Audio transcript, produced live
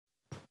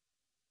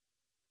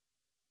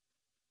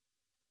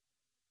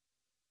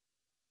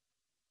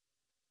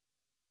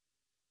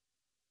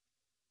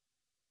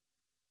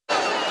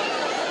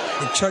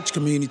church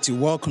community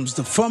welcomes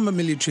the former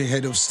military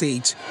head of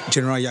state,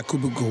 General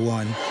Yakubu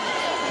Gowon.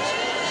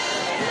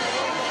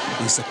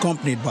 He is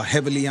accompanied by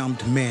heavily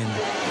armed men.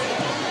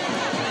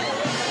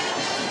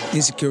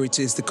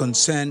 Insecurity is the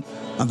concern,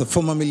 and the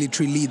former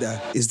military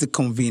leader is the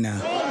convener.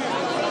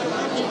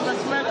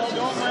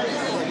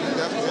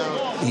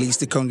 He leads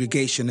the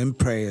congregation in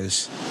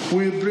prayers.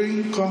 We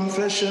bring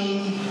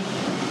confession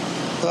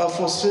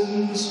for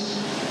sins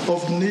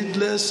of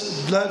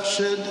needless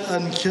bloodshed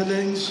and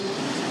killings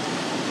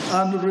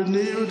and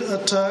renewed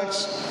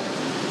attacks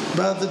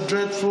by the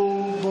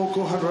dreadful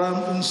Boko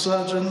Haram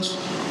insurgents,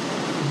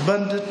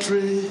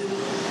 banditry,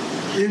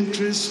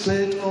 increased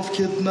state of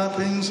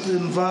kidnappings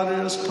in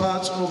various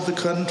parts of the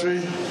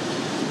country,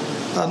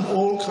 and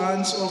all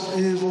kinds of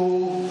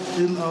evil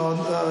in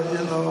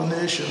our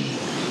nation.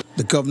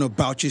 The governor of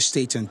Bauchi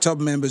State and top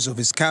members of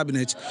his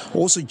cabinet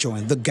also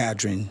joined the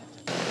gathering.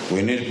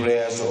 We need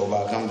prayers to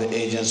overcome the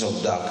agents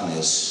of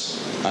darkness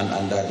and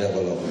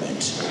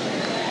underdevelopment.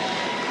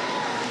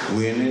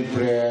 We need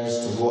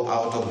prayers to go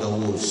out of the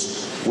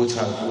woods, which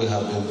we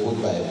have been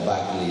put by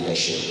bad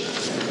leadership.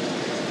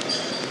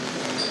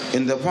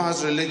 In the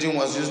past, religion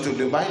was used to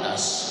divide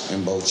us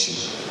in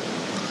Bauchi.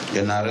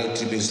 The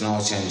narrative is now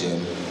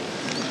changing.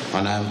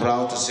 And I am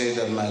proud to say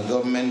that my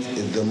government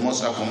is the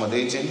most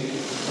accommodating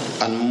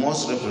and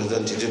most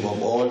representative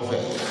of all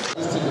faiths.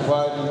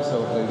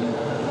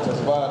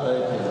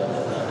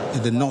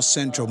 In the north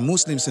central,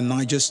 Muslims in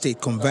Niger State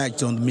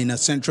converged on the Mina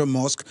Central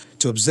Mosque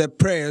to observe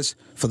prayers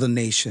for the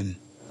nation.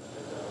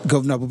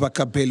 Governor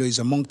Abubakar Bello is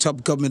among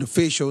top government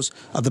officials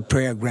at the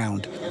prayer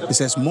ground. He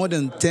says more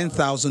than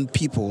 10,000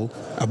 people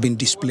have been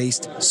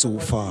displaced so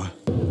far.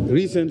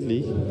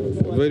 Recently,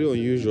 very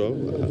unusual,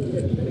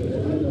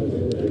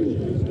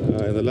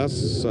 in the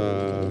last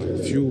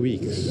few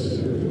weeks,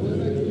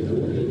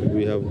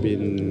 we have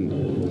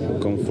been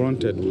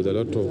confronted with a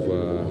lot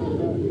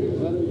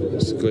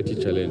of security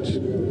challenge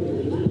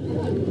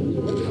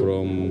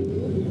from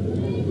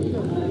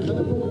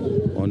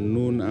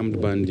unknown armed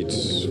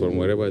bandits from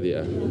wherever they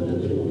are.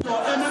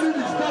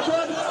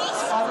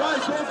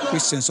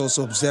 Christians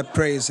also observed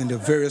prayers in the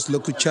various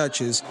local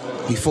churches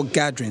before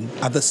gathering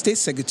at the State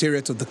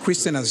Secretariat of the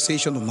Christian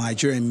Association of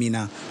Nigeria in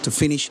Mina to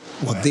finish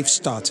what they've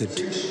started.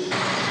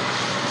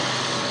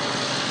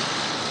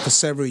 For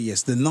several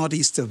years, the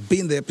Northeast have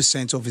been the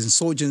epicenter of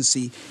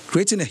insurgency,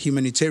 creating a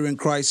humanitarian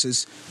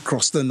crisis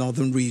across the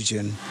northern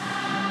region.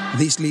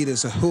 These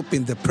leaders are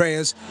hoping the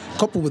prayers,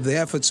 coupled with the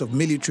efforts of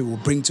military, will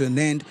bring to an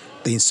end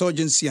the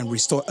insurgency and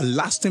restore a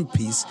lasting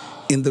peace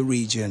in the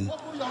region.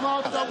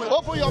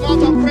 Open your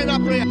mouth and pray that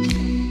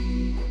prayer.